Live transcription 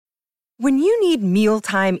When you need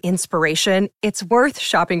mealtime inspiration, it's worth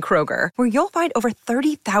shopping Kroger, where you'll find over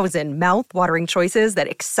 30,000 mouth-watering choices that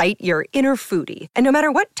excite your inner foodie. And no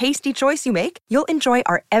matter what tasty choice you make, you'll enjoy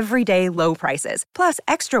our everyday low prices, plus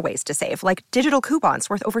extra ways to save, like digital coupons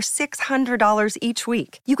worth over $600 each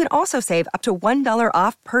week. You can also save up to $1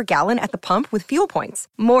 off per gallon at the pump with fuel points.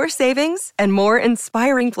 More savings and more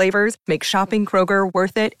inspiring flavors make shopping Kroger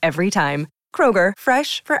worth it every time. Kroger,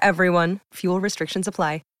 fresh for everyone. Fuel restrictions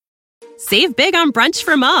apply. Save big on brunch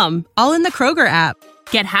for mom, all in the Kroger app.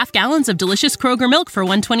 Get half gallons of delicious Kroger milk for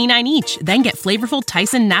 $1.29 each. Then get flavorful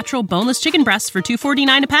Tyson natural boneless chicken breasts for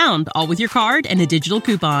 $2.49 a pound, all with your card and a digital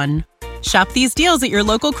coupon. Shop these deals at your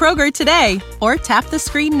local Kroger today, or tap the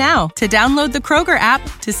screen now to download the Kroger app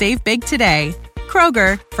to save big today.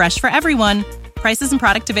 Kroger, fresh for everyone. Prices and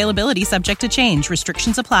product availability subject to change.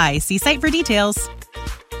 Restrictions apply. See site for details.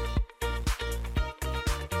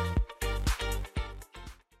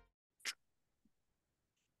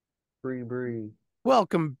 Breathe.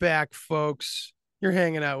 Welcome back, folks. You're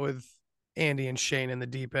hanging out with Andy and Shane in the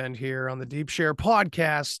deep end here on the Deep Share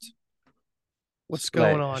podcast. What's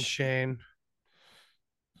going on, Shane?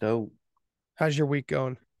 No. How's your week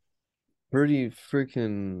going? Pretty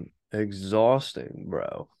freaking exhausting,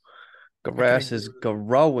 bro. Grass is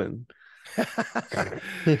growing.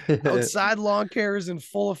 Outside lawn care is in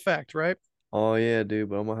full effect, right? Oh, yeah, dude,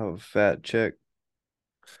 but I'm going to have a fat check.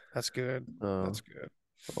 That's good. That's good.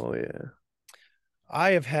 Oh, yeah.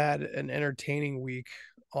 I have had an entertaining week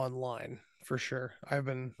online, for sure. I've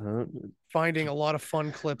been finding a lot of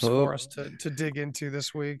fun clips for us to dig into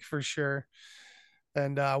this week, for sure.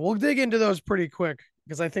 And we'll dig into those pretty quick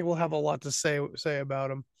because I think we'll have a lot to say about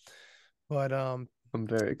them. But I'm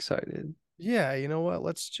very excited. Yeah, you know what?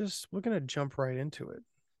 We're going to jump right into it.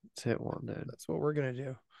 Let's hit one, dude. That's what we're going to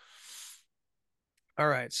do. All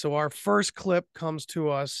right. So our first clip comes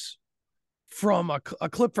to us from a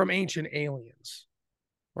clip from Ancient Aliens.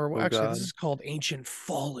 Or actually, this is called Ancient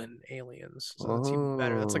Fallen Aliens. So that's even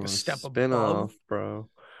better. That's like a step above, bro.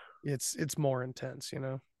 It's more intense, you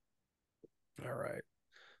know? All right.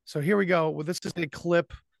 So here we go. Well, this is a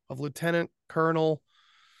clip of Lieutenant Colonel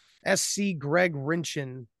S.C. Greg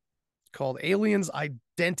Rinchin called Aliens,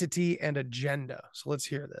 Identity, and Agenda. So let's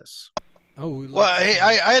hear this. Well, hey,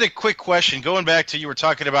 I had a quick question. Going back to, you were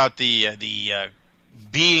talking about the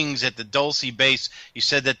beings at the Dulce base. You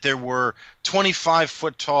said that there were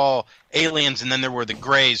 25-foot tall aliens, and then there were the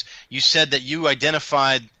Greys. You said that you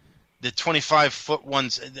identified the 25-foot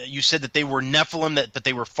ones. You said that they were Nephilim, but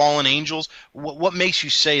they were fallen angels. What makes you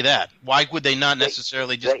say that? Why would they not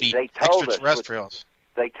necessarily just be extraterrestrials?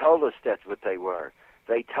 They told us that's what they were.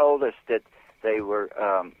 They told us that they were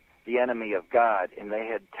the enemy of God, and they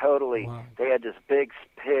had they had this big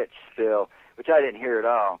pitch, Phil, which I didn't hear at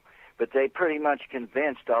all. But they pretty much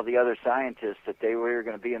convinced all the other scientists that we were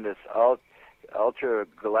going to be in this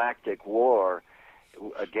ultra-galactic war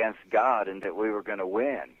against God and that we were going to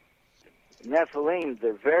win. Nephilim,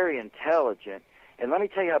 they're very intelligent. And let me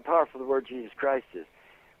tell you how powerful the word Jesus Christ is.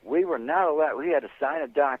 We were not allowed, we had to sign a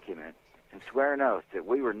document and swear an oath that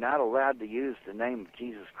we were not allowed to use the name of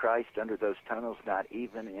Jesus Christ under those tunnels, not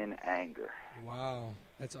even in anger. Wow,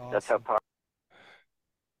 that's awesome. That's how powerful.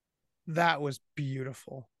 That was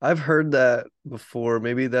beautiful. I've heard that before.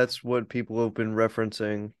 Maybe that's what people have been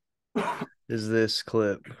referencing is this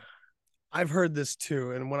clip. I've heard this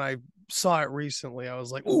too. And when I saw it recently, I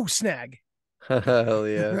was like, ooh, snag. Hell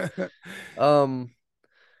yeah.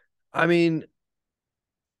 I mean,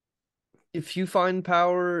 if you find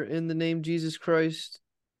power in the name Jesus Christ,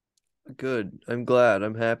 good. I'm glad.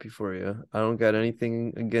 I'm happy for you. I don't got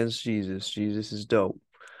anything against Jesus. Jesus is dope.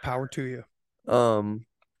 Power to you.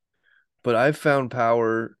 But I've found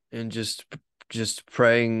power in just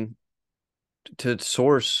praying to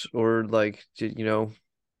source, or like, you know,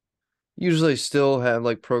 usually still have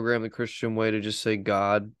like program the Christian way to just say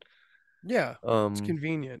God. Yeah. It's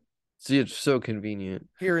convenient. See, it's so convenient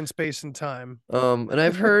here in space and time. And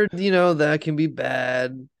I've heard, you know, that can be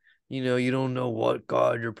bad. You know, you don't know what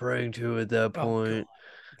God you're praying to at that point.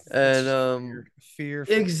 And fear.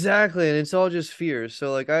 Exactly, and it's all just fear.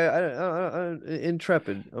 So like I'm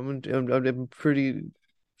intrepid. I'm pretty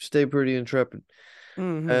intrepid.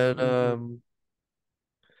 And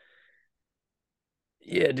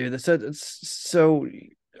yeah, dude, that's so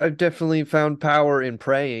I've definitely found power in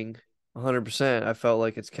praying 100%. I felt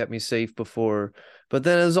like it's kept me safe before, but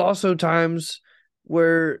then there's also times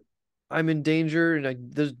where I'm in danger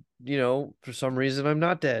and there's, you know, for some reason I'm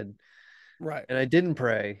not dead. Right. And I didn't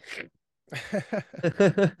pray.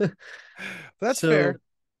 That's fair.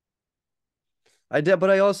 I did, but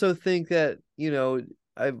I also think that, you know,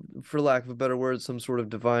 for lack of a better word, some sort of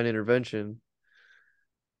divine intervention.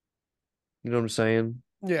 You know what I'm saying?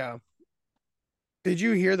 Yeah. Did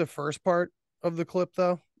you hear the first part of the clip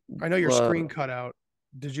though? I know your screen cut out.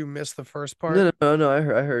 Did you miss the first part? No. I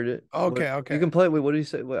heard it. Okay, what, okay. You can play. Wait, what do you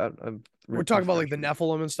say? Wait, We're talking about like the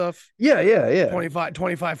Nephilim and stuff. Yeah.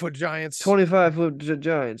 25-foot giants. 25-foot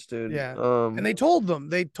giants, dude. Yeah. And they told him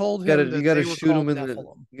that you gotta they were shoot them in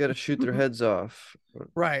Nephilim. you gotta shoot their heads off.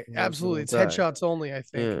 Right. Absolutely. It's headshots only, I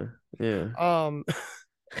think. Yeah.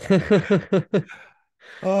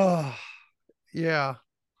 Oh, yeah.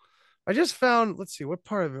 I just found, let's see, what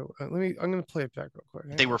part of it? I'm going to play it back real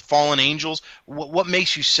quick. They were fallen angels. What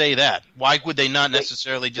makes you say that? Why would they not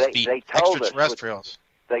necessarily just be extraterrestrials?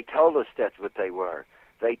 They told us that's what they were.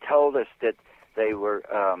 They told us that they were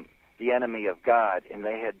the enemy of God, and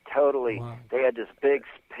they had they had this big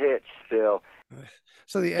pitch spill.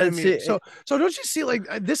 So the enemy. So don't you see, like,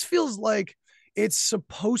 this feels like it's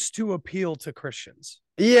supposed to appeal to Christians.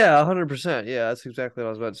 Yeah, 100%. Yeah, that's exactly what I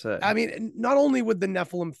was about to say. I mean, not only with the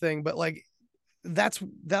Nephilim thing, but like it's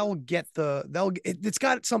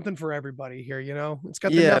got something for everybody here, you know? It's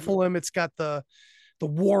got the Nephilim, it's got the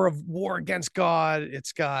war against God,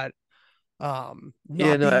 it's got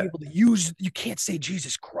being able to use, you can't say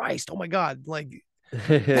Jesus Christ. Oh my God, like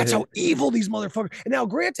that's how evil these motherfuckers. And now,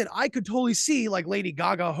 granted, I could totally see like Lady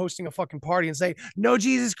Gaga hosting a fucking party and say, "No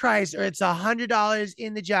Jesus Christ," or "It's $100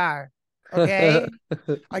 in the jar." Okay,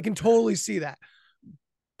 I can totally see that.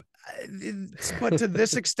 But to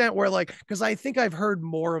this extent, where like, because I think I've heard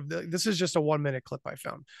more of this is just a 1-minute clip I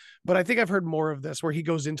found, but I think I've heard more of this where he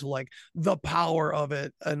goes into like the power of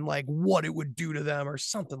it and like what it would do to them or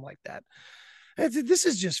something like that. This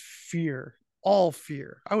is just fear. All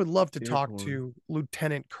fear. I would love to talk to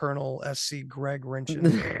Lieutenant Colonel SC Greg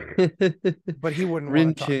Rinchin, but he wouldn't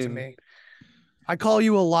want to talk to me. I call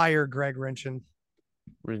you a liar, Greg Rinchin.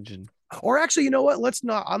 Or actually, you know what?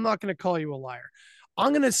 I'm not going to call you a liar.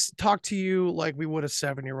 I'm going to talk to you like we would a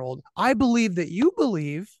 7-year-old. I believe that you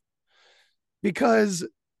believe because,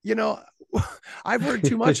 you know, I've heard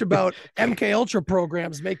too much about MK Ultra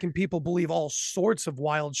programs making people believe all sorts of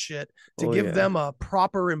wild shit to give them a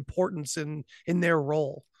proper importance in their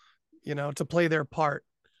role, you know, to play their part.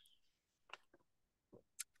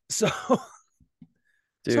 So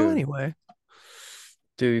anyway,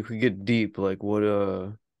 dude, you could get deep. Like what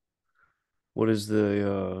is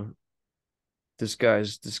the this guy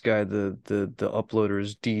the uploader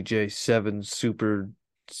is DJ7 Super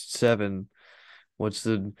 7. What's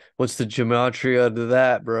the gematria to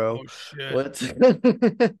that, bro? Oh shit. What?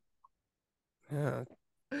 Yeah.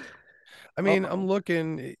 I mean, I'm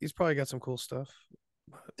looking, he's probably got some cool stuff.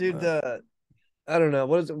 Dude, I don't know.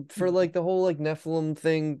 What is it for, like the whole like Nephilim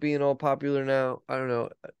thing being all popular now? I don't know.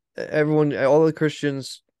 Everyone, all the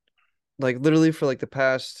Christians, like literally for like the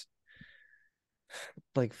past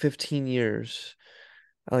like 15 years.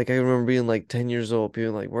 Like I remember being like 10 years old,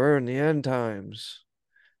 being like, we're in the end times.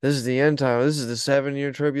 This is the end time. This is the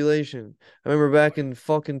 7-year tribulation. I remember back in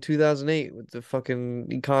fucking 2008 with the fucking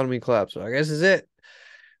economy collapse. So I guess it's it.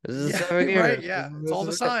 This is 7 years. Right, yeah. It's all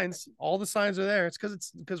the signs. All the signs are there. It's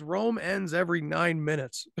because Rome ends every 9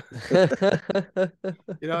 minutes. You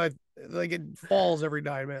know, like it falls every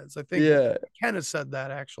 9 minutes. I think Ken has said that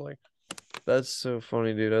actually. That's so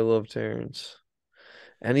funny, dude. I love Terrence.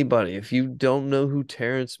 Anybody, if you don't know who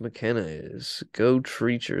Terrence McKenna is, go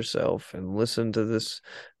treat yourself and listen to this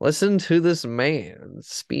man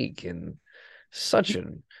speak in such a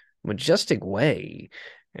majestic way.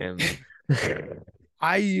 And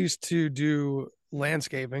I used to do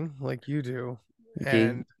landscaping like you do,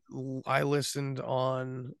 and I listened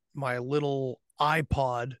on my little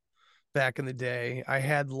iPod back in the day. I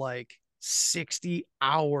had like 60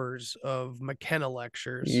 hours of McKenna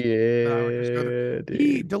lectures.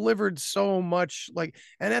 He delivered so much, like,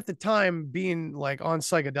 and at the time being like on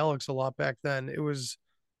psychedelics a lot back then,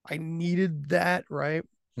 I needed that, right?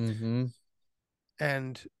 Mm-hmm.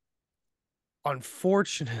 And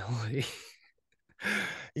unfortunately,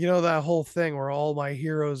 you know, that whole thing where all my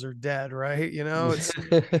heroes are dead, right? You know, it's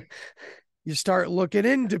you start looking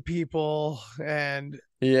into people and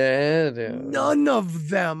none of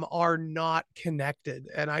them are not connected.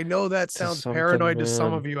 And I know that sounds paranoid to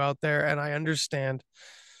some of you out there, and I understand,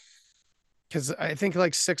 because I think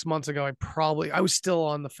like 6 months ago I was still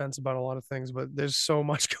on the fence about a lot of things, but there's so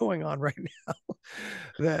much going on right now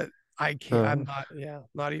that I can't. I'm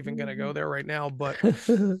not even gonna go there right now. But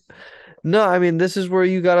no, I mean, this is where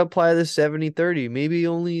you gotta apply the 70-30. Maybe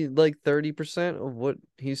only like 30% of what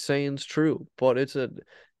he's saying is true, but it's a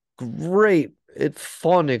great it's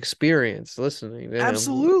fun experience listening to him.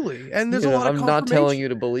 Absolutely. And there's a lot of I'm not telling you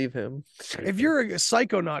to believe him. If you're a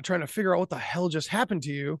psychonaut trying to figure out what the hell just happened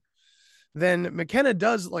to you, then McKenna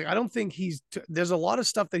does, like, I don't think there's a lot of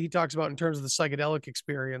stuff that he talks about in terms of the psychedelic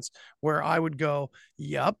experience where I would go,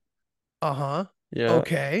 yep, yeah,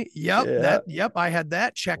 okay, yep, I had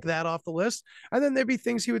that, check that off the list. And then there'd be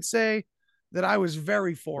things he would say that I was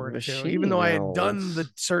very foreign to, even though I had done the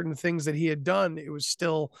certain things that he had done. It was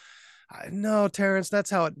still, no, Terrence,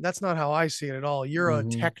 that's not how I see it at all. You're a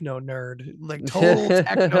techno nerd, like total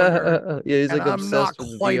techno nerd. Yeah, he's like I'm not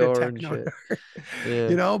quite VR a techno nerd.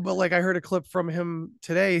 Yeah. But like I heard a clip from him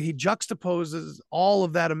today. He juxtaposes all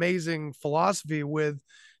of that amazing philosophy with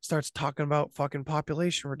starts talking about fucking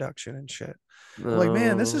population reduction and shit. Like,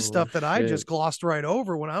 man, this is stuff that I just glossed right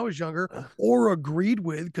over when I was younger or agreed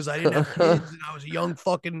with because I didn't have kids and I was a young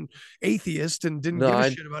fucking atheist and didn't give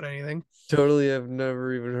a shit about anything. Totally, I've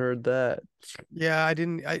never even heard that. Yeah, I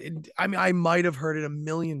didn't. I mean, I might have heard it a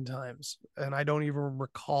million times and I don't even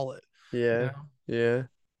recall it. Yeah, yeah.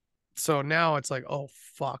 So now it's like, oh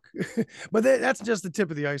fuck. But that's just the tip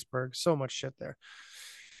of the iceberg. So much shit there.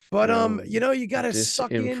 But you got to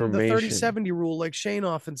suck in the 30-70 rule, like Shane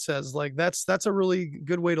often says. Like that's a really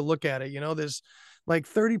good way to look at it. There's like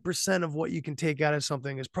 30% of what you can take out of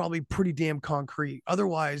something is probably pretty damn concrete.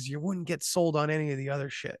 Otherwise, you wouldn't get sold on any of the other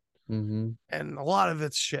shit. And a lot of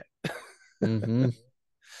it's shit. And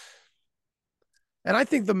I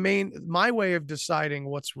think my way of deciding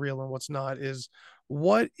what's real and what's not is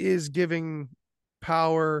what is giving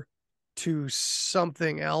power to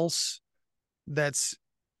something else that's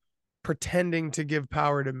pretending to give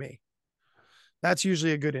power to me. That's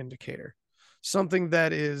usually a good indicator. Something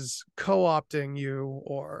that is co-opting you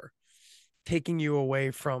or taking you away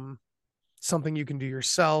from something you can do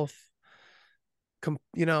yourself.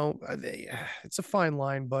 It's a fine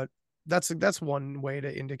line, but that's one way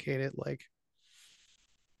to indicate it, like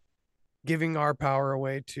giving our power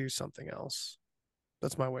away to something else.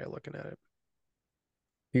 That's my way of looking at it.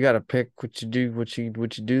 You got to pick what you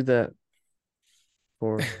do that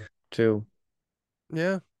for. Too.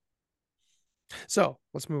 Yeah. So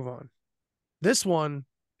let's move on. This one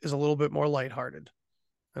is a little bit more lighthearted,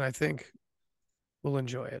 and I think we'll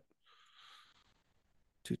enjoy it.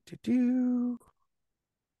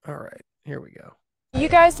 All right, here we go. You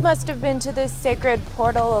guys must have been to the Sacred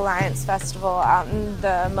Portal Alliance Festival out in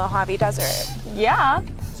the Mojave Desert. Yeah.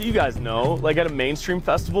 So you guys know, like at a mainstream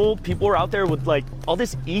festival, people are out there with like all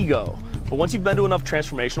this ego. But once you've been to enough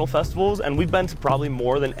transformational festivals, and we've been to probably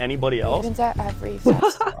more than anybody else. We've been to every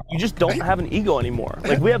festival. You just don't have an ego anymore.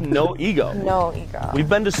 Like we have no ego. No ego. We've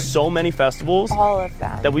been to so many festivals. All of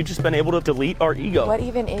them. That we've just been able to delete our ego. What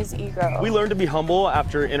even is ego? We learned to be humble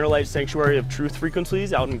after Inner Light Sanctuary of Truth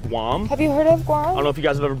Frequencies out in Guam. Have you heard of Guam? I don't know if you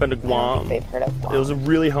guys have ever been to Guam. I don't think they've heard of Guam. It was a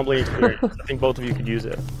really humbling experience. I think both of you could use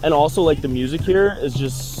it. And also like the music here is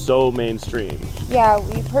just so mainstream. Yeah,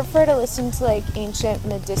 we prefer to listen to like ancient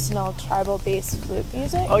medicinal tribal based flute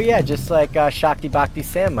music. Oh yeah, just like Shakti Bhakti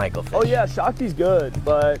Sam Michael Fish. Oh yeah, Shakti's good,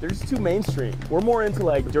 but they're just too mainstream. We're more into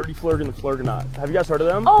like Dirty Flurg and the Flurgonauts. Have you guys heard of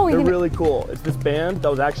them? Oh, they're really cool. It's this band that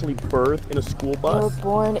was actually birthed in a school bus. They were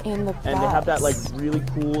born in the bus. And they have that like really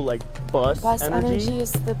cool like bus energy. Energy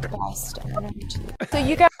is the best energy. So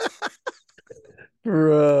you guys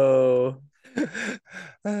Bro.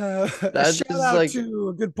 That's shout out like to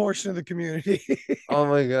a good portion of the community. Oh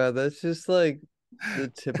my god, that's just like the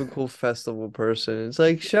typical festival person. It's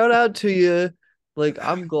like, shout out to you. Like,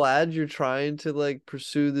 I'm glad you're trying to like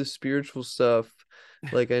pursue this spiritual stuff.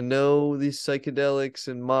 Like, I know these psychedelics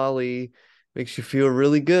and Molly makes you feel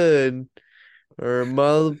really good, or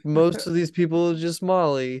most of these people are just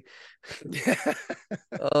Molly.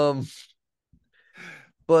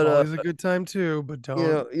 But Molly's a good time too, but don't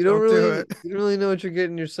you don't really know what you're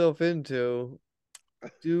getting yourself into.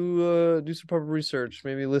 Do some proper research.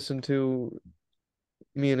 Maybe listen to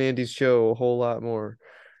me and Andy's show a whole lot more.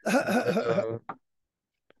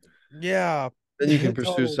 Yeah. Then you can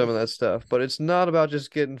pursue some of that stuff. But it's not about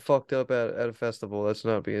just getting fucked up at a festival. That's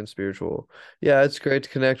not being spiritual. Yeah, it's great to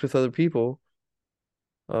connect with other people.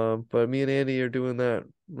 But me and Andy are doing that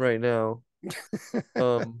right now.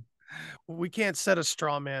 We can't set a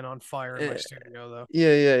straw man on fire in my studio, though.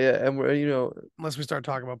 Yeah. And we're, unless we start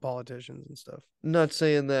talking about politicians and stuff. Not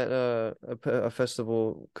saying that a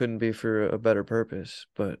festival couldn't be for a better purpose,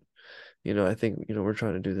 but I think we're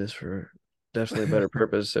trying to do this for definitely a better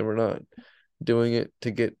purpose, and we're not doing it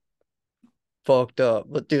to get fucked up.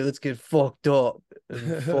 But dude, let's get fucked up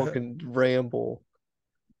and fucking ramble.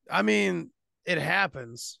 I mean, it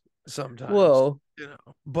happens sometimes. Well,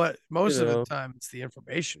 but most of the time it's the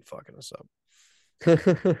information fucking us up.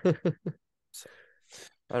 So.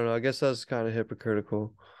 I don't know. I guess that's kind of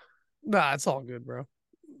hypocritical. Nah, it's all good, bro.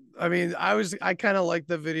 I mean, I kind of like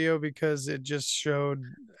the video because it just showed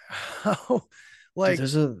how, like,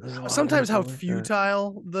 Dude, there's sometimes how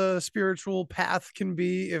futile the spiritual path can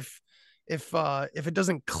be if it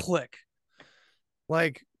doesn't click.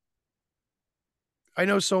 Like, I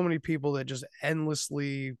know so many people that just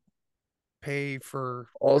endlessly pay for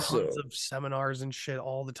tons of seminars and shit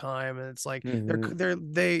all the time, and it's like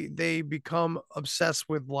they become obsessed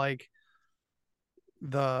with like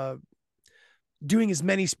the doing as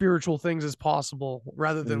many spiritual things as possible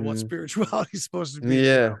rather than what spirituality is supposed to be.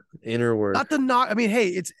 Yeah, inner work. I mean, hey,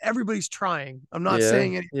 it's everybody's trying. I'm not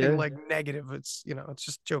saying anything like negative. It's it's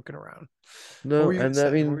just joking around. No, and I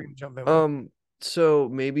mean, so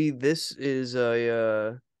maybe this is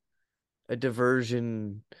a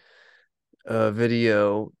diversion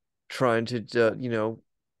video trying to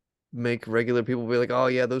make regular people be like, oh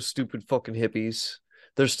yeah, those stupid fucking hippies.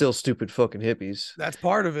 They're still stupid fucking hippies. That's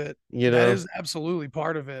part of it. That is absolutely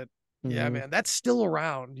part of it. Yeah, man, that's still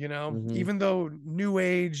around, even though New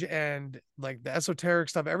Age and like the esoteric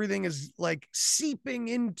stuff, everything is like seeping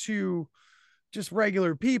into just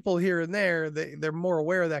regular people here and there. They're more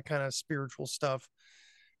aware of that kind of spiritual stuff.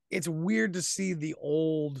 It's weird to see the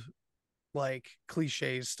old like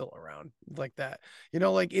cliches still around like that.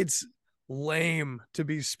 Like it's lame to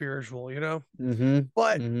be spiritual,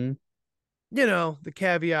 but the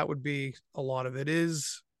caveat would be a lot of it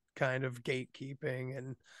is kind of gatekeeping,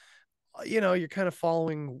 and you're kind of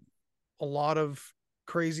following a lot of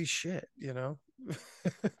crazy shit.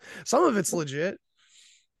 Some of it's legit,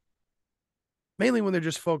 mainly when they're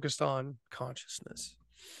just focused on consciousness.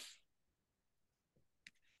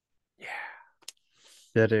 Yeah.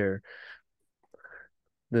 Dead air.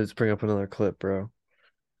 Let's bring up another clip, bro.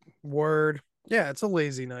 Word. Yeah, it's a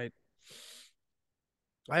lazy night.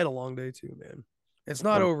 I had a long day too, man. It's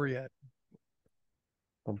not over yet.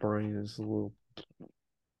 My brain is a little...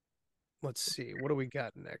 Let's see. What do we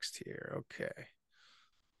got next here? Okay.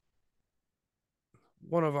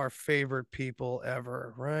 One of our favorite people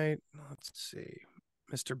ever, right? Let's see.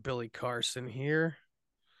 Mr. Billy Carson here.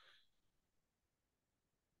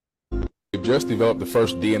 We've just developed the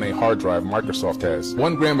first DNA hard drive Microsoft has.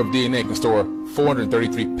 1 gram of DNA can store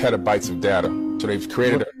 433 petabytes of data. So they've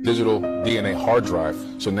created a digital DNA hard drive.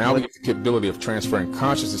 So now we have the capability of transferring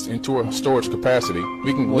consciousness into a storage capacity.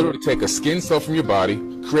 We can literally take a skin cell from your body,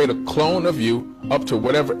 create a clone of you up to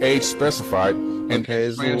whatever age specified, and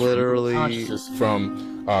transfer literally consciousness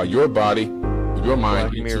from your body, your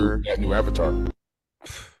mind, into that new avatar.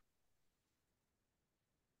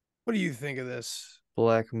 What do you think of this?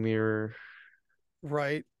 Black Mirror.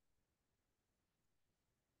 Right.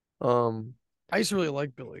 I used to really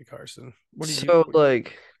like Billy Carson. What do you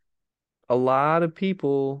like a lot of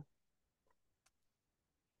people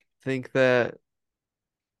think that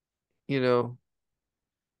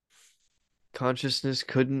consciousness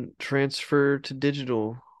couldn't transfer to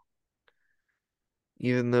digital,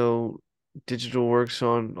 even though digital works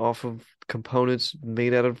off of components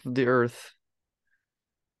made out of the earth.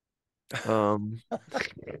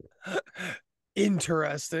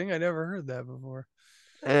 Interesting. I never heard that before.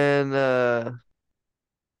 And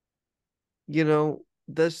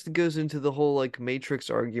this goes into the whole like Matrix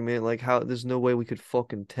argument, like how there's no way we could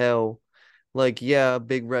fucking tell. Like, yeah,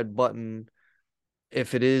 big red button,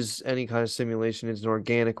 if it is any kind of simulation, it's an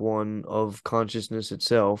organic one of consciousness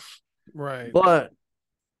itself. Right. But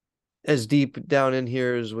as deep down in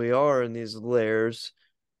here as we are in these layers,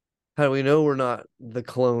 how do we know we're not the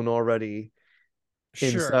clone already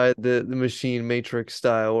inside the machine, Matrix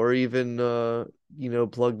style, or even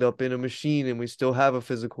plugged up in a machine and we still have a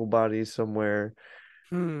physical body somewhere?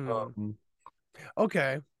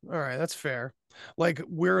 Okay, all right, that's fair. Like,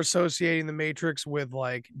 we're associating the Matrix with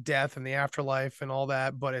like death and the afterlife and all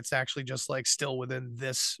that, but it's actually just like still within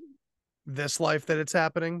this life that it's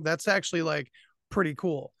happening. That's actually like pretty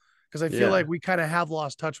cool, because I feel like we kind of have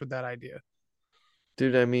lost touch with that idea.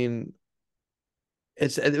 Dude, I mean,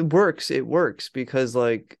 it works because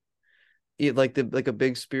like a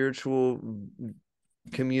big spiritual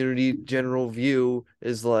community general view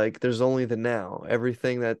is like there's only the now.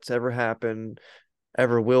 Everything that's ever happened,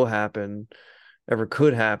 ever will happen, ever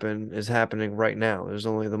could happen is happening right now. There's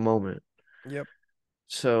only the moment. Yep.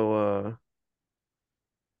 So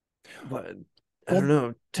but I don't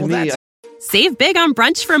know. To me, save big on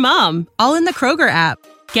brunch for mom, all in the Kroger app.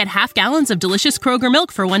 Get half gallons of delicious Kroger milk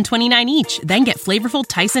for $1.29 each. Then get flavorful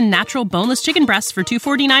Tyson natural boneless chicken breasts for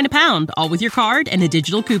 $2.49 a pound, all with your card and a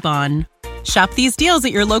digital coupon. Shop these deals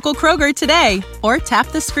at your local Kroger today, or tap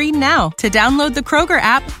the screen now to download the Kroger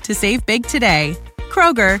app to save big today.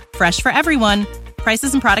 Kroger, fresh for everyone.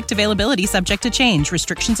 Prices and product availability subject to change.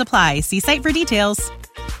 Restrictions apply. See site for details.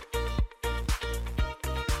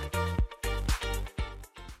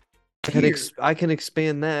 I can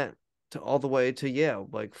expand that to all the way to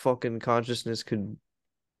like fucking consciousness could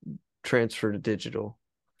transfer to digital.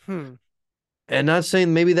 And not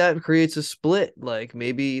saying maybe that creates a split. Like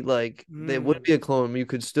maybe like there would be a clone. You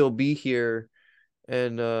could still be here,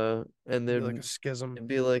 and there'd like a schism. It'd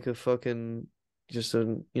be like a fucking just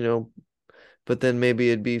a but then maybe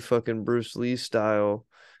it'd be fucking Bruce Lee style,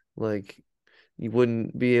 like you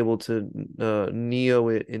wouldn't be able to Neo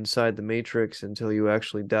it inside the Matrix until you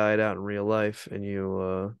actually died out in real life, and you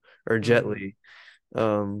or Jet Li,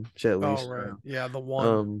 Jet Li. Oh right, yeah, the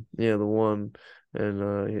one. The one,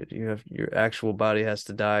 and you have your actual body has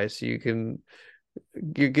to die so you can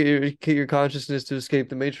get your consciousness to escape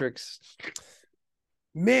the Matrix.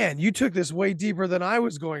 Man, you took this way deeper than I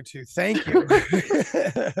was going to. Thank you.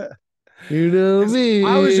 You know me.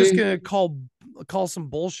 I was just gonna call some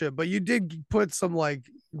bullshit, but you did put some like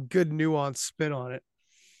good nuance spin on it.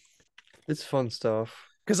 It's fun stuff.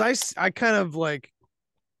 Because I kind of like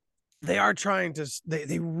they are trying to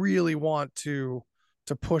they really want to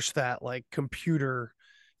push that like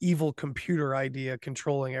evil computer idea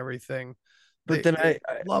controlling everything. But then I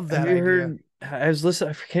love that idea. I was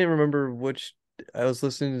listening. I can't remember which. I was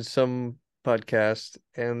listening to some podcast,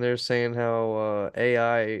 and they're saying how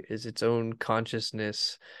AI is its own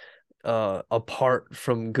consciousness, apart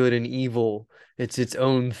from good and evil. It's its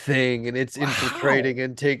own thing, and it's infiltrating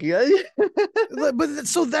and taking. But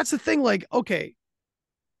so that's the thing. Like, okay,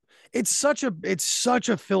 it's such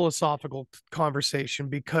a philosophical conversation,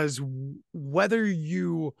 because whether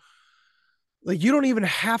you don't even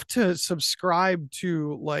have to subscribe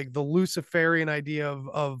to like the Luciferian idea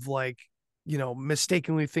of like,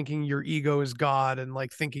 mistakenly thinking your ego is God and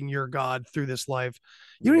like thinking you're God through this life.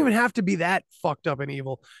 You don't even have to be that fucked up and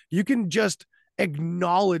evil. You can just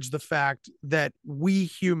acknowledge the fact that we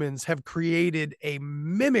humans have created a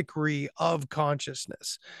mimicry of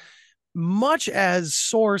consciousness, much as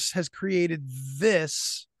Source has created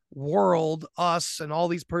this world, us, and all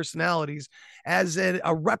these personalities as a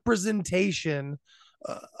representation,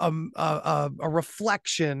 a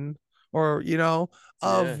reflection, or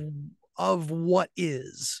of what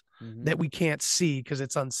is that we can't see because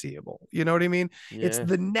it's unseeable. You know what I mean? Yeah. It's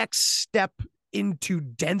the next step into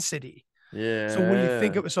density. Yeah. So when you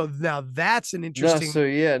think of now that's an interesting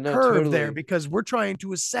curve totally. There, because we're trying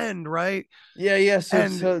to ascend, right? Yeah.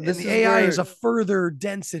 So this the AI is a further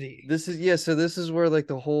density. This is where like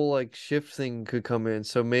the whole like shift thing could come in.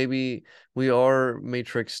 So maybe we are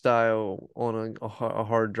Matrix style on a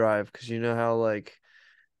hard drive, because you know how like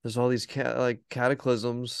there's all these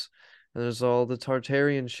cataclysms. And there's all the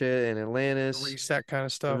Tartarian shit and Atlantis. The reset kind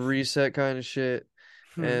of stuff. Reset kind of shit.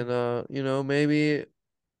 And maybe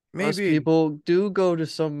us people do go to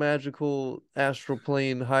some magical astral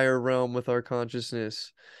plane higher realm with our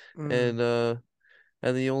consciousness. And the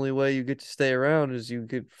only way you get to stay around is you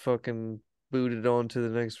get fucking booted onto the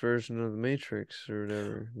next version of the Matrix or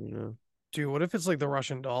whatever, Dude, what if it's like the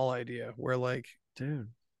Russian doll idea where like, dude,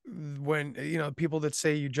 when people that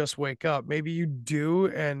say you just wake up, maybe you do,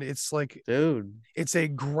 and it's like, dude, it's a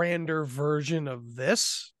grander version of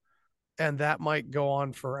this, and that might go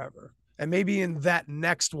on forever. And maybe in that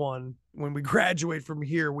next one, when we graduate from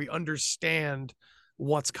here, we understand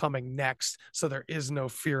what's coming next, so there is no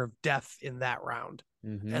fear of death in that round.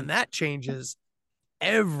 And that changes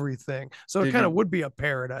everything. So it kind of would be a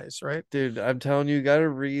paradise, right? Dude, I'm telling you, you got to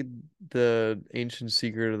read the Ancient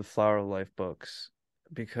Secret of the Flower of Life books.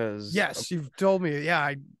 Because yes, you've told me. Yeah,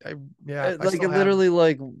 I like it literally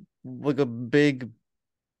like a big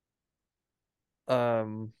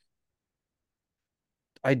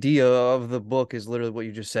idea of the book is literally what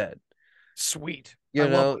you just said. Sweet. I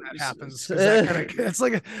love when that happens, because that it's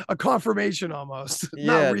like a confirmation almost.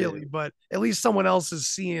 Not really, but at least someone else is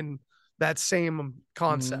seeing that same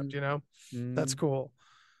concept, That's cool.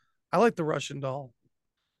 I like the Russian doll.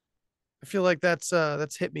 I feel like that's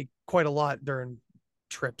hit me quite a lot during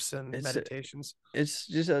trips and meditations. It's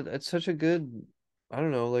just it's such a good, I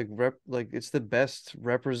don't know, like it's the best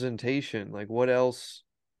representation. Like what else?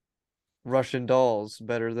 Russian dolls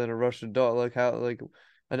better than a Russian doll? Like how, like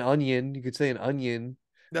an onion, you could say an onion.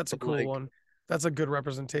 That's a cool one. That's a good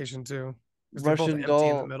representation too. Russian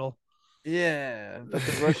doll in the middle. Yeah, but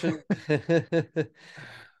the Russian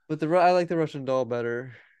I like the Russian doll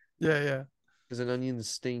better. Yeah. Because an onion's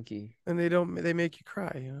stinky. And they make you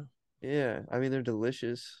cry, Yeah, I mean they're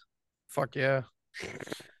delicious. Fuck yeah.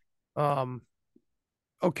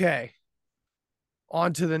 Okay.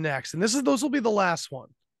 On to the next. And those will be the last one.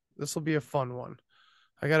 This will be a fun one.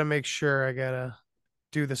 I gotta make sure I gotta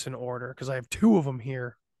do this in order because I have two of them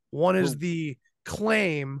here. One is the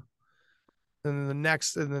claim, and the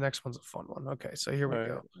next one's a fun one. Okay, so here we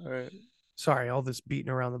go. All right. Sorry, all this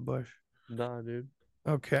beating around the bush. Nah, dude.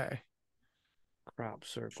 Okay. Crop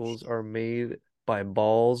circles are made by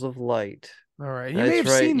balls of light. All right. That's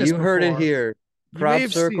right. You heard it here. Crop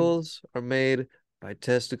circles are made by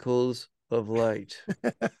testicles of light.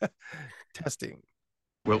 Testing.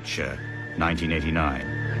 Wiltshire, 1989.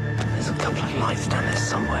 There's a couple of lights down there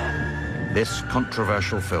somewhere. This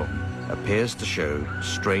controversial film appears to show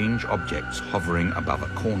strange objects hovering above a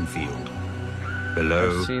cornfield.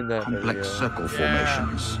 Below, complex circle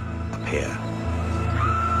formations appear.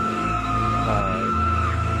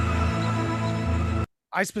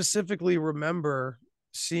 I specifically remember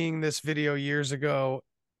seeing this video years ago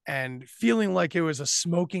and feeling like it was a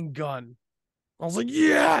smoking gun. I was like,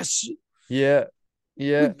 yes! Yeah.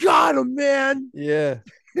 We got him, man! Yeah.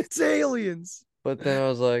 It's aliens. But then I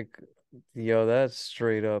was like, yo, that's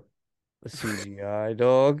straight up a CGI,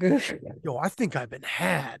 dog. Yo, I think I've been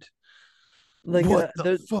had. Like, what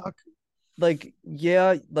the fuck? Like,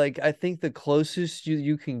 yeah, like I think the closest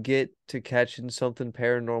you can get to catching something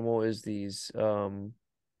paranormal is these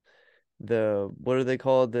the what are they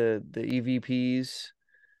called, the EVPs.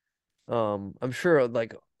 I'm sure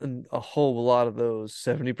like a whole lot of those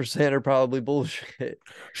 70% are probably bullshit.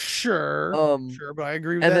 Sure, but I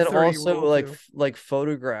agree with and that. And then also like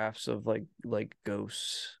photographs of like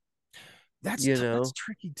ghosts. That's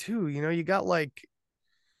tricky too. You know, you got like,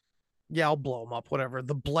 yeah, I'll blow them up, whatever.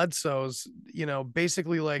 The Bledsoes, you know,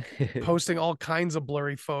 basically like posting all kinds of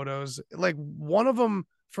blurry photos. Like one of them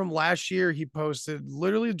from last year, he posted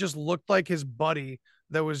literally just looked like his buddy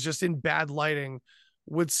that was just in bad lighting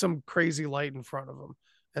with some crazy light in front of him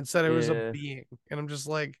and said it was a being. And I'm just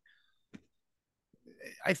like,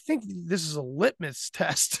 I think this is a litmus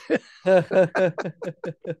test. But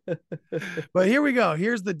here we go.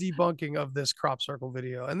 Here's the debunking of this crop circle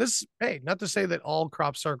video. And this, hey, not to say that all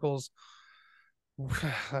crop circles,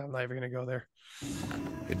 I'm not even going to go there.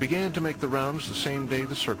 It began to make the rounds the same day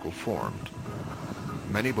the circle formed.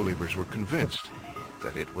 Many believers were convinced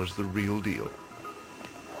that it was the real deal.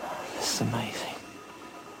 It's amazing.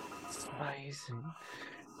 It's amazing.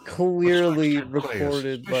 Clearly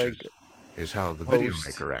recorded like is how the video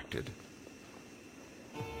maker acted.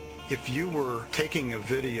 If you were taking a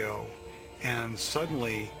video and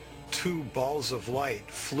suddenly two balls of light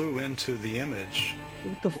flew into the image,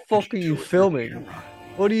 what the fuck are you filming?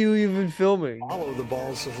 What are you even filming? Follow the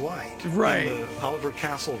balls of light. Right. In the Oliver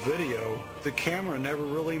Castle video, the camera never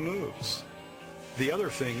really moves. The other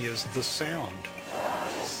thing is the sound.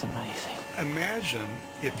 It's amazing. Imagine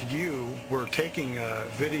if you were taking a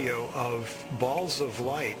video of balls of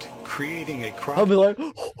light creating a crop. I'll be like,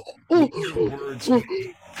 words.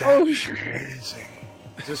 That's amazing.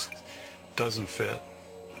 It just doesn't fit.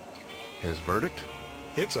 His verdict?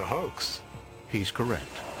 It's a hoax. He's correct.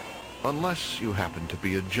 Unless you happen to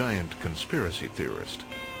be a giant conspiracy theorist.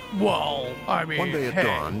 Well, I mean, one day at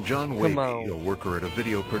dawn, John Wavy, a worker at a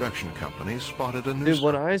video production company, spotted a news. Dude,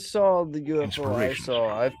 when I saw the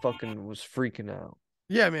UFO I fucking was freaking out.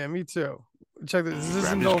 Yeah, man, me too. Check this. This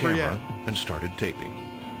isn't over yet. And started taping.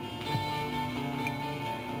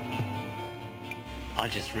 I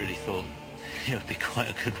just really thought it would be quite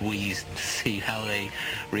a good wheeze to see how they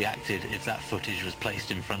reacted if that footage was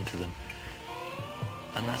placed in front of them.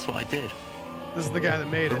 And that's what I did. This is the guy that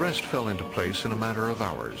made it. The rest fell into place in a matter of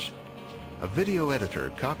hours. A video editor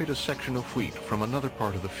copied a section of wheat from another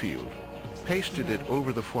part of the field, pasted it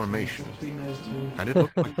over the formation, and it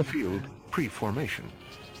looked like the field pre-formation.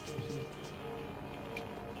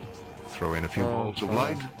 Throw in a few balls of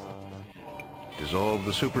light, dissolve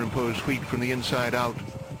the superimposed wheat from the inside out,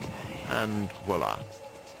 and voila.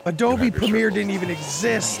 Adobe Premiere didn't even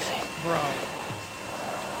exist, bro.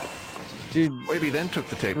 Dude, Wavy then took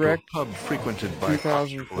the tape to a pub frequented by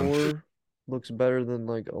 2004 looks better than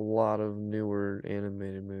like a lot of newer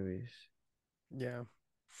animated movies. Yeah.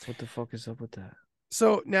 What the fuck is up with that?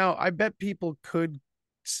 So now I bet people could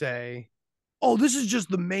say, oh, this is just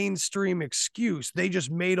the mainstream excuse. They just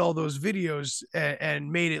made all those videos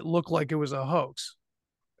and made it look like it was a hoax.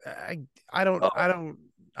 I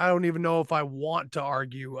don't even know if I want to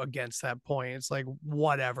argue against that point. It's like,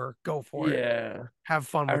 whatever, go for it. Yeah. Have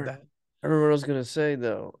fun with that. I remember what I was gonna say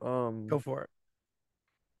though. Go for it.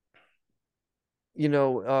 You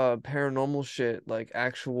know, paranormal shit, like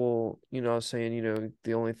actual, you know, I was saying, you know,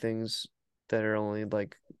 the only things that are only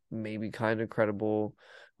like maybe kind of credible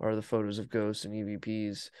are the photos of ghosts and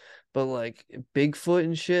EVPs. But like Bigfoot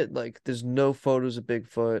and shit, like there's no photos of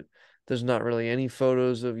Bigfoot. there's not really any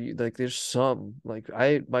photos of you. Like there's some, like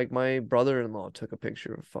my brother-in-law took a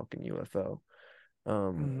picture of a fucking UFO.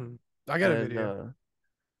 I got a video.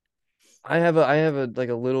 I have a like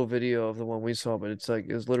a little video of the one we saw, but it's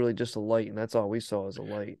literally just a light, and that's all we saw is a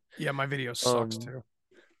light. Yeah, my video sucks too.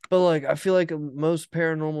 But like I feel like most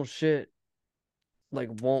paranormal shit like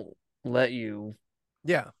won't let you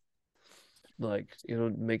like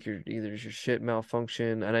make either your shit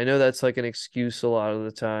malfunction, and I know that's like an excuse a lot of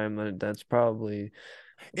the time, and that's probably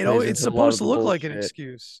it's supposed to look like an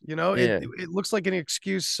excuse, Yeah. it looks like an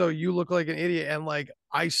excuse so you look like an idiot, and like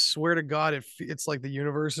I swear to God it's like the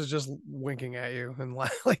universe is just winking at you and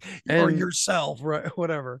like or yourself, right?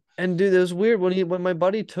 Whatever. And dude, it was weird when my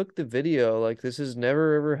buddy took the video. Like this has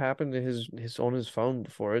never ever happened to his on his phone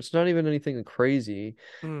before. It's not even anything crazy,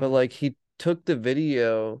 but like he took the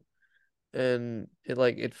video and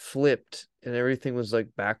it flipped and everything was like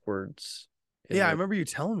backwards. Yeah, I remember you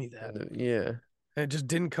telling me that. Yeah. And it just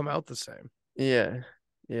didn't come out the same. Yeah.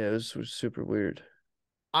 Yeah, it was super weird.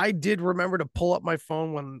 I did remember to pull up my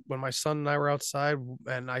phone when my son and I were outside,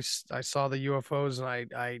 and I saw the UFOs, and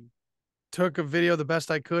I took a video the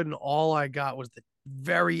best I could, and all I got was the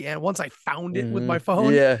very end. Once I found it with my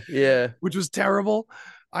phone, which was terrible,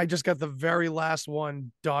 I just got the very last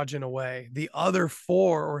one dodging away. The other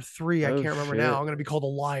 4 or 3, I can't remember now. I'm going to be called a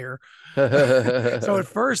liar. So at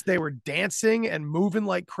first they were dancing and moving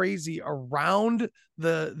like crazy around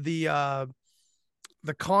the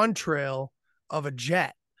contrail of a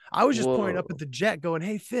jet. I was just pointing up at the jet going,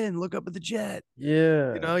 "Hey, Finn, look up at the jet."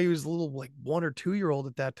 Yeah. He was a little like 1 or 2-year-old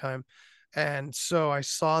at that time. And so I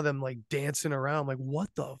saw them like dancing around, like, what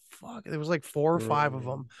the fuck? There was like 4 or 5 of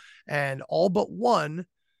them, and all but one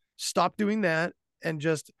stopped doing that and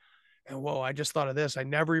whoa, I just thought of this. I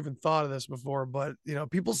never even thought of this before, but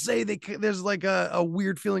people say there's like a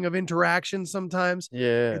weird feeling of interaction sometimes.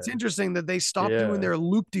 Yeah. It's interesting that they stopped doing their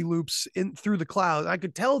loop-de-loops through the clouds. I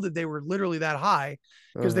could tell that they were literally that high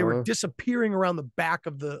because they were disappearing around the back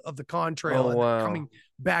of the contrail and coming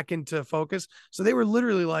back into focus. So they were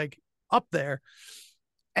literally like up there,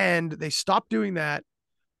 and they stopped doing that.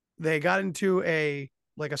 They got into a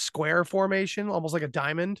square formation, almost like a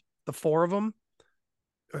diamond, the 4 of them.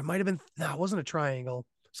 Or it might have been, no, it wasn't a triangle.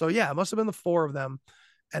 So yeah, it must have been the 4 of them.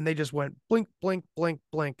 And they just went blink, blink, blink,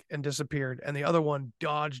 blink, and disappeared. And the other one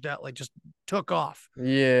dodged out, like just took off.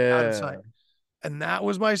 Yeah. Out of sight. And that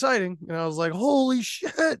was my sighting. And I was like, holy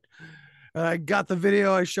shit. And I got the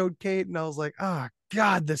video. I showed Kate, and I was like, oh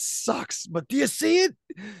God, this sucks. But do you see it?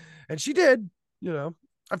 And she did.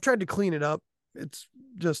 I've tried to clean it up. It's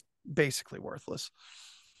just basically worthless.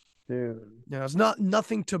 Dude. It's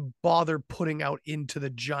nothing to bother putting out into the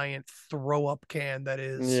giant throw up can that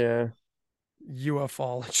is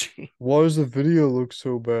ufology. Why does the video look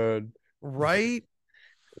so bad? Right?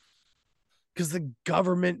 Because the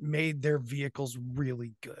government made their vehicles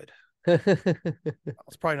really good.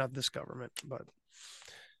 It's probably not this government, but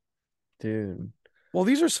dude. Well,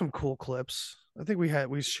 these are some cool clips. I think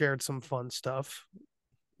we shared some fun stuff.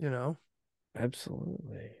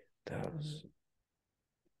 Absolutely. That was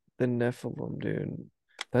the Nephilim, dude.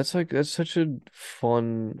 That's such a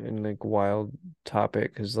fun and like wild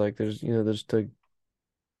topic, because like there's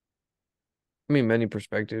many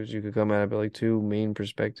perspectives you could come at it, but like 2 main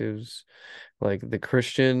perspectives, like the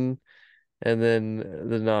Christian and then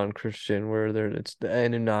the non-Christian, where it's the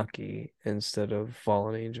Anunnaki instead of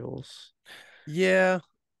fallen angels. Yeah,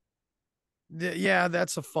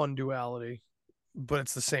 that's a fun duality, but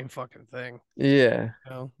it's the same fucking thing. Yeah.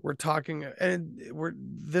 We're talking, and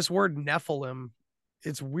this word Nephilim,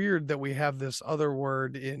 it's weird that we have this other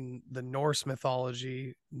word in the Norse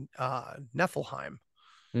mythology, Nephelheim,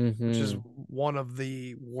 which is one of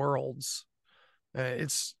the worlds.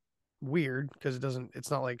 It's weird because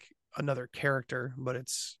it's not like another character, but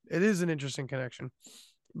it is an interesting connection.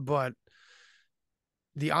 But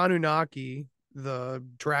the Anunnaki, the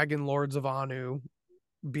dragon lords of Anu,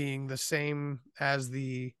 being the same as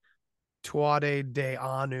the Tuatha De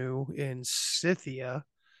Anu in Scythia,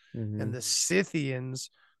 and the Scythians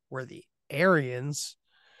were the Aryans,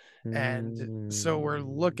 and so we're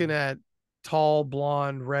looking at tall,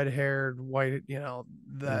 blonde, red-haired, white.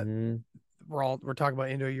 That we're talking about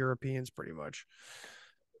Indo-Europeans pretty much.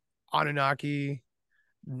 Anunnaki,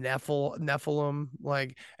 Nephilim,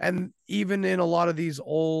 and even in a lot of these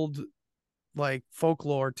old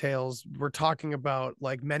folklore tales, we're talking about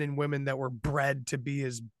men and women that were bred to be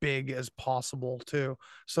as big as possible too.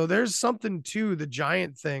 So there's something to the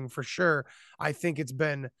giant thing for sure. I think it's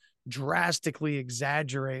been drastically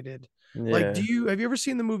exaggerated. Have you ever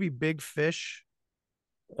seen the movie Big Fish?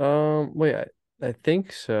 Wait, I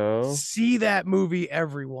think so. See that movie,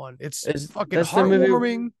 everyone. It's fucking that's the movie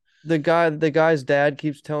heartwarming. The guy's dad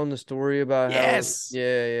keeps telling the story about Yes. how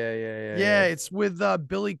yeah. It's with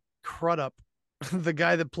Billy Crudup, the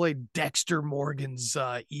guy that played Dexter Morgan's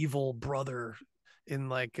evil brother in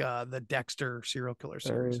like the Dexter serial killer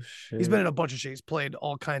series. He's been in a bunch of shit. He's played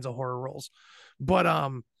all kinds of horror roles. But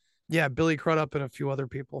yeah, Billy Crudup and a few other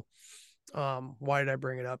people. Why did I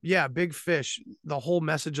bring it up? Yeah, Big Fish. The whole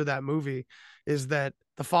message of that movie is that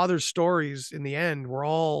the father's stories in the end were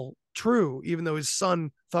all true, even though his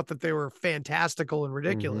son thought that they were fantastical and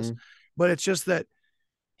ridiculous. But it's just that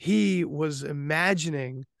he was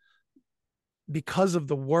imagining, because of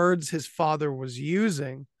the words his father was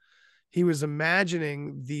using, he was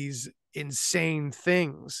imagining these insane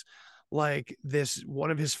things. Like this,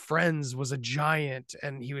 one of his friends was a giant,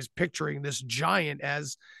 and he was picturing this giant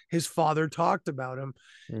as his father talked about him,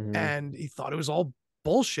 and he thought it was all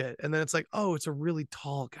bullshit. And then it's like, oh, it's a really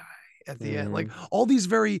tall guy at the end. Like all these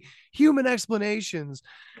very human explanations,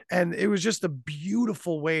 and it was just a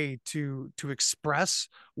beautiful way to express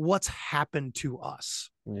what's happened to us.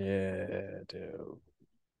 Yeah, dude.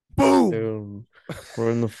 Boom. Dude,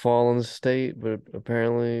 we're in the fallen state, but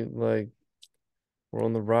apparently, like, we're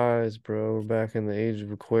on the rise, bro. We're back in the age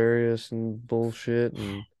of Aquarius and bullshit,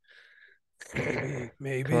 and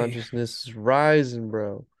maybe consciousness is rising,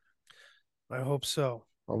 bro. I hope so.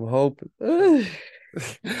 I'm hoping.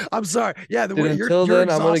 I'm sorry. Yeah, the way until you're then,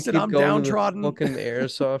 I'm gonna keep I'm going downtrodden. to the fucking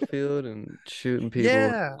airsoft field and shooting people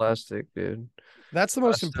with plastic, dude. That's the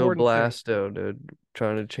most important Blasto, dude.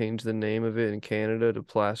 Trying to change the name of it in Canada to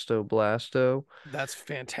Plasto Blasto. That's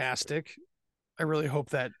fantastic. I really hope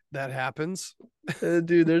that happens.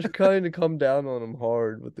 Dude, they're kind of come down on them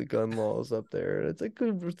hard with the gun laws up there. It's like,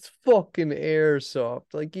 it's fucking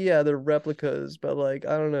airsoft. Like, yeah, they're replicas, but like,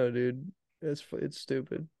 I don't know, dude. It's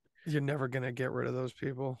stupid. You're never gonna get rid of those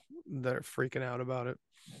people that are freaking out about it.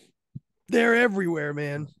 They're everywhere,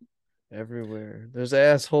 man. Everywhere. There's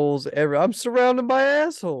assholes I'm surrounded by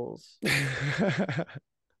assholes.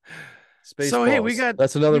 Spaceballs. So hey,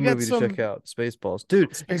 that's another movie to check out. Spaceballs,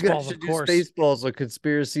 dude. Spaceballs, of course. Spaceballs, a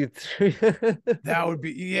conspiracy theory. That would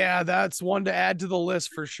be, that's one to add to the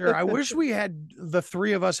list for sure. I wish we had, the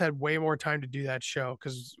three of us had way more time to do that show,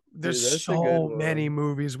 because there's so many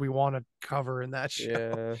movies we want to cover in that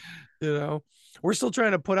show. Yeah. You know, we're still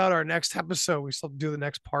trying to put out our next episode. We still have to do the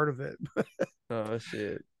next part of it. Oh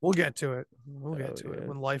shit. We'll get to it. We'll get to it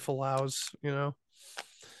when life allows, you know.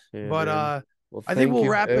 Yeah, but well, I think we'll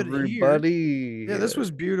wrap everybody. it here. Yeah, this was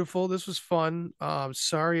beautiful. This was fun.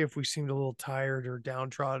 Sorry if we seemed a little tired or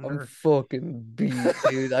downtrodden. I'm fucking beat,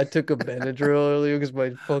 dude. I took a Benadryl earlier because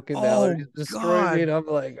my fucking allergies destroyed me, and I'm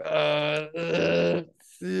like,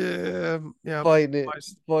 yeah, fighting it.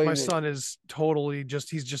 My son is totally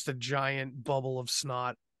he's just a giant bubble of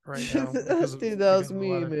snot right now. Dude, that was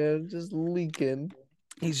me, man. Just leaking.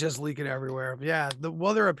 He's just leaking everywhere. Yeah, the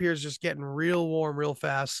weather up here is just getting real warm real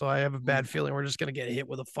fast, so I have a bad feeling we're just gonna get hit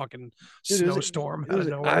with a fucking snowstorm out of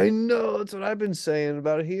nowhere. I know, that's what I've been saying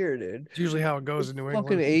about here, dude. It's usually how it goes in New England.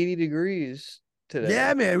 Fucking 80 degrees today.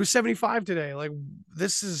 Yeah, man, it was 75 today. Like,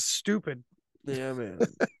 this is stupid. Yeah, man.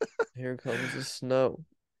 Here comes the snow.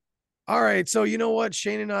 All right, so you know what?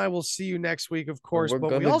 Shane and I will see you next week, of course.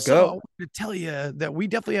 But we also want to tell you that we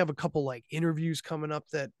definitely have a couple like interviews coming up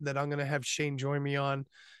that I'm gonna have Shane join me on,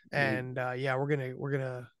 and we're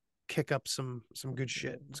gonna kick up some good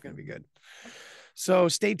shit. It's gonna be good. So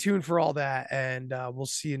stay tuned for all that, and we'll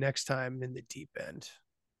see you next time in the deep end.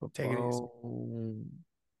 Take it easy.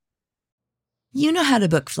 You know how to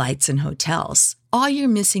book flights and hotels. All you're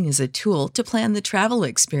missing is a tool to plan the travel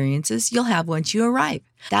experiences you'll have once you arrive.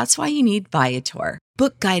 That's why you need Viator.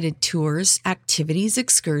 Book guided tours, activities,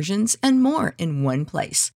 excursions, and more in one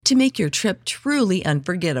place to make your trip truly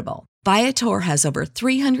unforgettable. Viator has over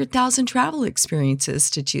 300,000 travel experiences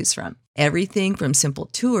to choose from. Everything from simple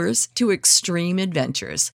tours to extreme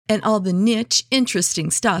adventures and all the niche, interesting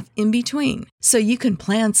stuff in between. So you can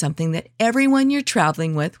plan something that everyone you're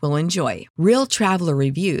traveling with will enjoy. Real traveler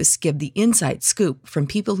reviews give the inside scoop from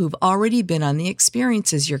people who've already been on the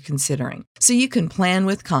experiences you're considering. So you can plan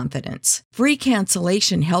with confidence. Free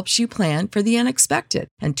cancellation helps you plan for the unexpected.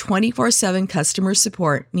 And 24/7 customer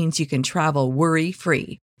support means you can travel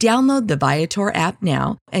worry-free. Download the Viator app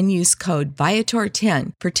now and use code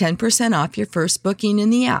Viator10 for 10% off your first booking in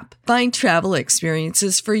the app. Find travel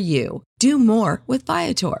experiences for you. Do more with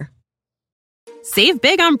Viator. Save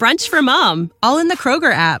big on brunch for mom, all in the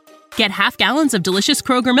Kroger app. Get half gallons of delicious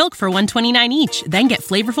Kroger milk for $1.29 each. Then get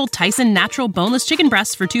flavorful Tyson natural boneless chicken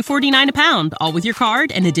breasts for $2.49 a pound, all with your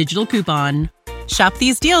card and a digital coupon. Shop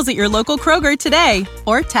these deals at your local Kroger today,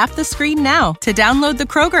 or tap the screen now to download the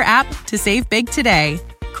Kroger app to save big today.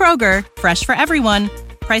 Kroger, fresh for everyone.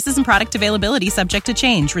 Prices and product availability subject to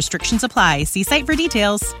change. Restrictions apply. See site for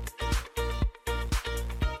details.